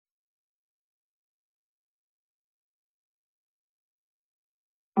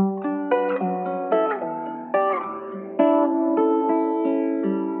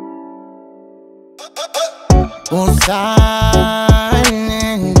Oh, silent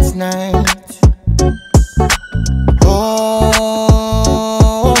night.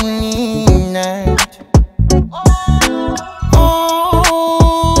 Lonely night. All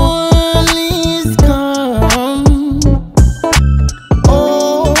is calm.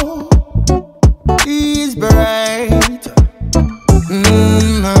 Oh, is bright.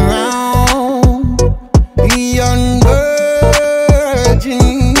 Around young virgin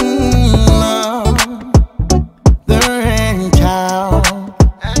love, the rain child,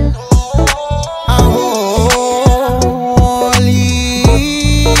 a holy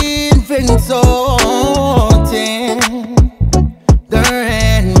infant sorting, the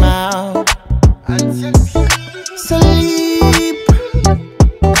rain mouth, sleep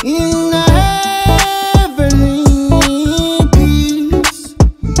in the heavenly peace,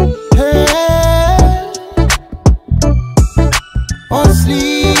 or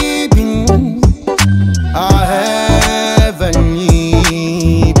sleeping a heavenly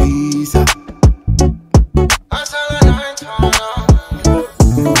peace.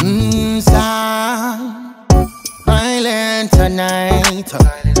 Silent tonight.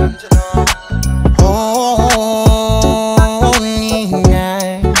 Holy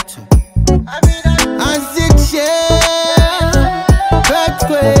night. As it shall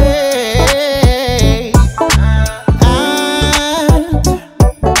earthquake at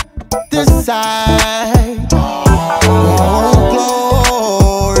the side.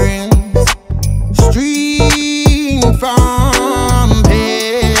 Glories stream from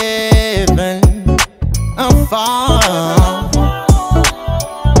heaven afar.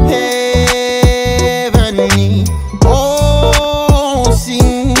 Heavenly, oh,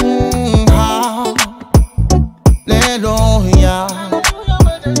 sing hallelujah.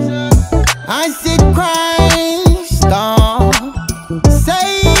 I said Christ, our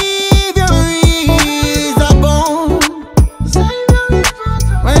Savior is born.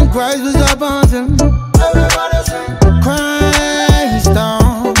 When Christ was upon him, everybody sang Christ,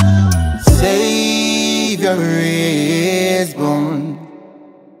 our Savior is born.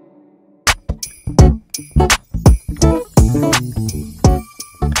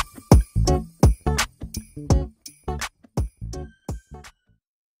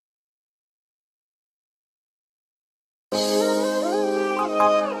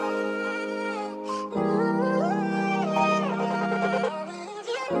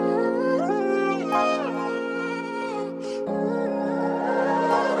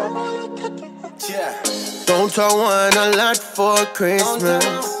 Don't I want a lot for Christmas?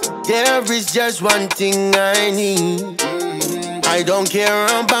 There is just one thing I need. I don't care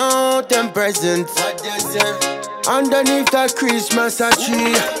about them presents underneath that Christmas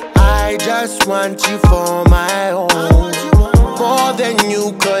tree. I just want you for my own, more than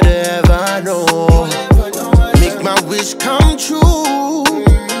you could ever know. Make my wish come true.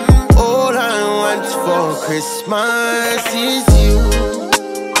 All I want for Christmas is you.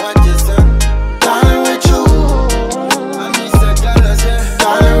 Darling, with you,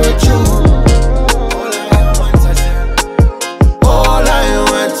 darling, with you. All I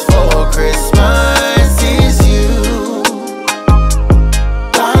want for Christmas is you.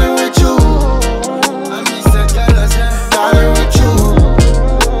 Darling, with you, darling, with you.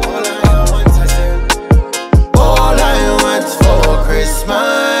 All I want for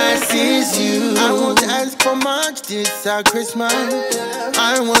Christmas is you. I won't ask for much this Christmas.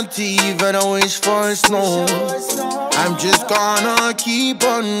 I won't even wish for snow. I'm just gonna keep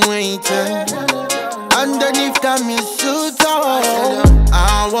on waiting underneath that mistletoe.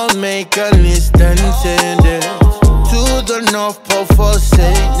 I will make a list and send it to the North Pole for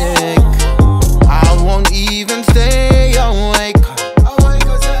Saint Nick. I won't even stay awake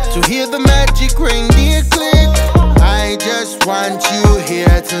to hear the magic reindeer click. I just want you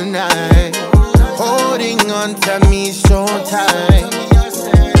here tonight, holding on to me so tight.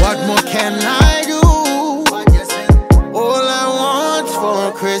 What more can I do? All I want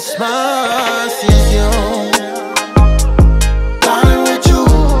for Christmas is you. Darling, with you,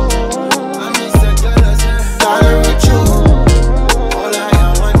 darling, with you.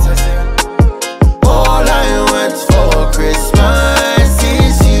 All I want for Christmas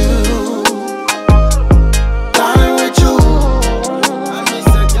is you. Darling, with you,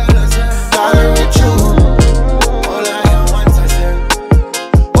 darling, with you.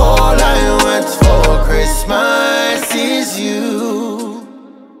 All I want for Christmas is you.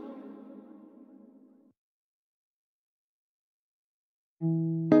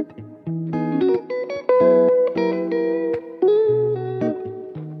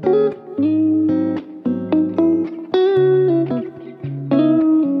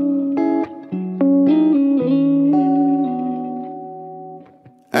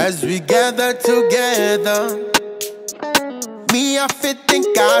 As we gather together, me I fit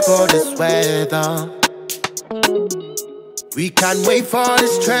thank God for this weather. We can't wait for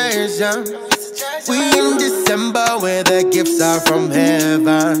this treasure. We in December where the gifts are from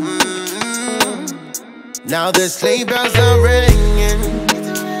heaven. Now the sleigh bells are ringing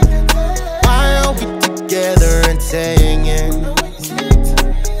while we together and singing.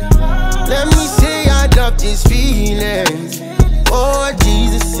 Let me say I love these feelings. Oh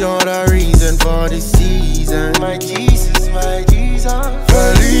Jesus, you're the reason for this season. My Jesus, my Jesus.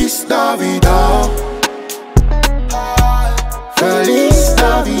 Feliz Navidad, Feliz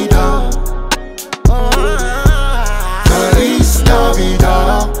Navidad, Feliz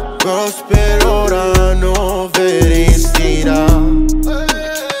Navidad, prospero anno felicidad.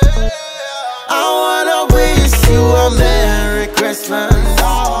 I wanna wish you a Merry Christmas. I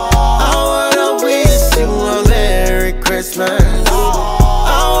wanna wish you a Merry Christmas. I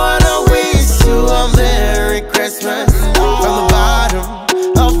wanna wish you a Merry Christmas from the bottom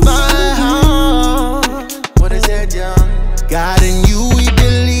of my heart. What is it, John? God in you we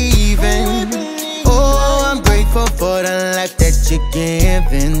believe in. Oh, I'm grateful for the life that you're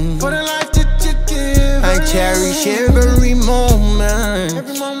giving. For the life that you're giving. I cherish every moment.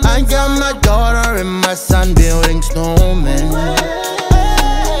 I got my daughter and my son building snowmen.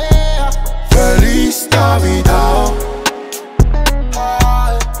 Feliz Navidad,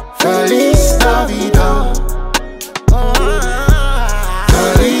 Feliz Navidad,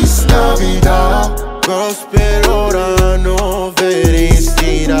 Feliz Navidad, prospero anno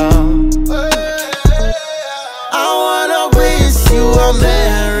felicidad. I wanna wish you a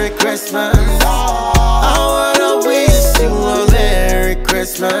Merry Christmas. I wanna wish you a Merry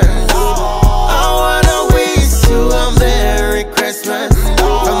Christmas. I wanna wish you a Merry Christmas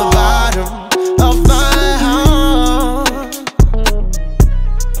from the bottom of my heart.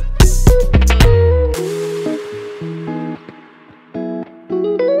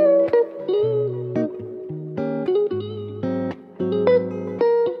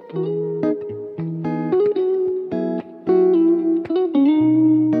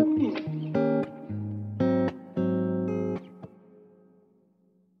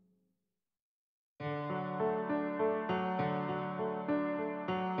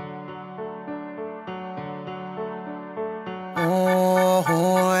 Oh,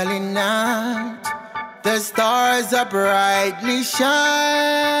 holy night, the stars are brightly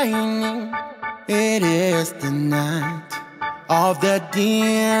shining. It is the night of the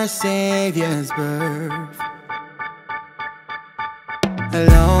dear Savior's birth.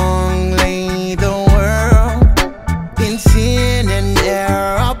 Long lay the world in sin and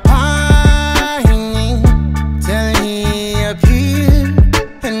error pining, till He appeared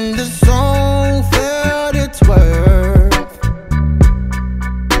and the soul felt its worth.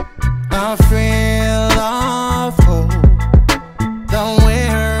 A thrill of hope, the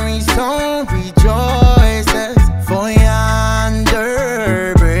weary soul rejoices, for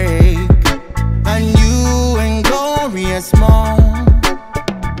yonder break a new and glorious morn.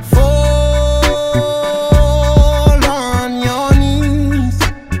 Fall on your knees,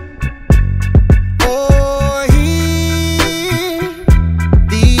 oh, hear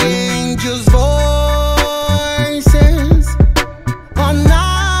the angels' voices on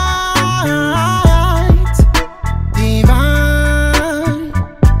night divine,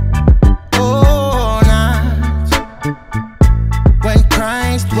 oh, night when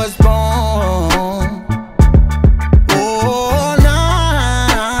Christ was born. Oh,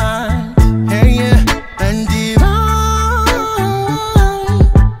 night, hey, yeah, and divine,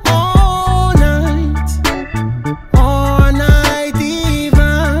 oh, night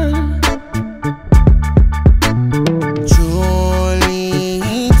divine. Truly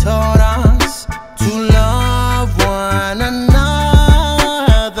He taught us to love one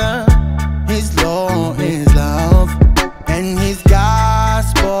another. His law is love, and His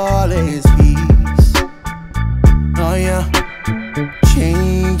gospel is peace. Oh yeah,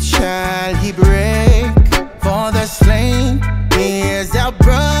 chains shall He break, for the slain is our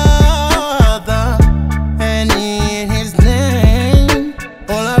brother, and in His name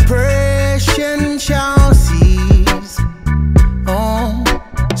all oppression shall cease. Oh,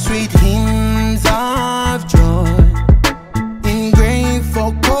 sweet hymns of joy in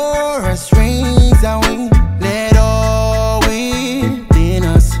grateful chorus rings are we. Let all within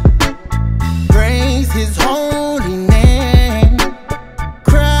us praise His holy name.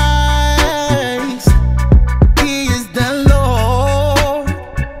 Christ, He is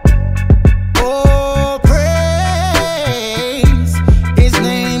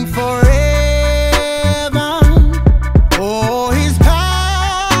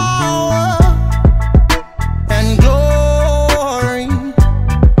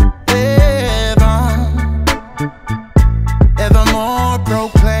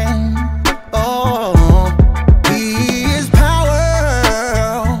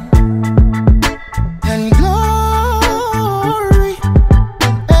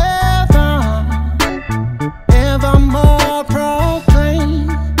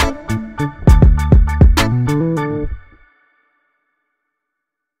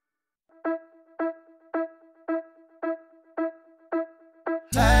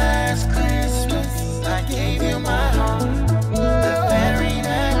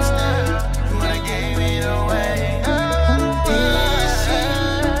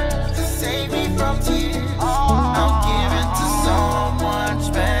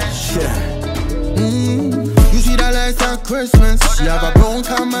She have a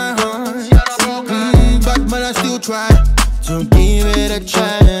broke on my heart. But man, I still try to give it a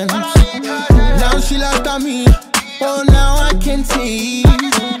chance. Now she laughed at me. Oh, now I can see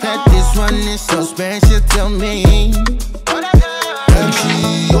that this one is so special to me. And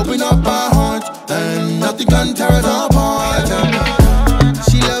she opened up her heart, and nothing can tear us apart.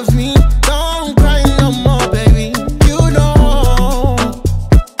 She loves me, don't cry no more, baby. You know,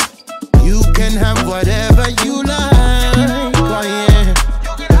 you can have whatever you like. Oh yeah,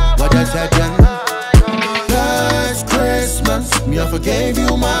 what does that do? Last Christmas, me I forgave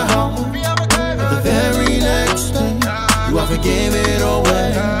you my heart. The very next day, you I forgave it away.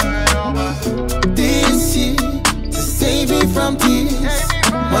 This year, to save me from tears,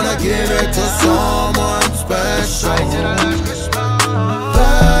 wanna give it to someone special.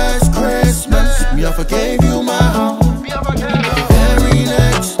 Last Christmas, me I forgave you my heart. The very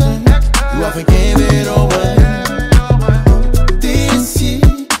next day, you I forgave it away. This year,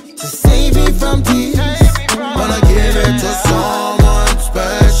 to save me from tears, wanna give it to someone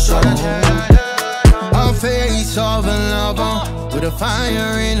special. A face of a lover with a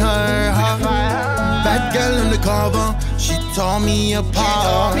fire in her heart. Bad girl on the cover, she tore me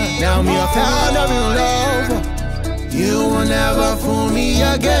apart. Now me a found a real love. You will never fool me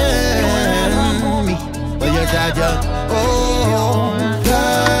again. But you Jaja, oh.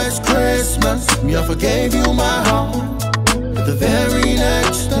 Last Christmas, me I forgave you my heart. But the very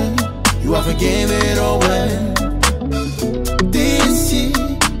next day, you I forgave it away. This year,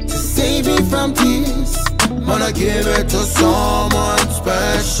 to save me from tears, wanna give it to someone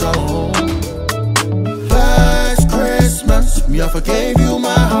special. Last Christmas, me I forgave you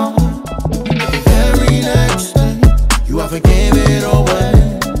my heart. The very next day, you I forgave it away.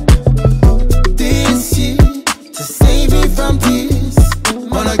 This year, to save me from tears,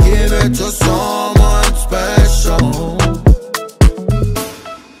 wanna give it to someone special.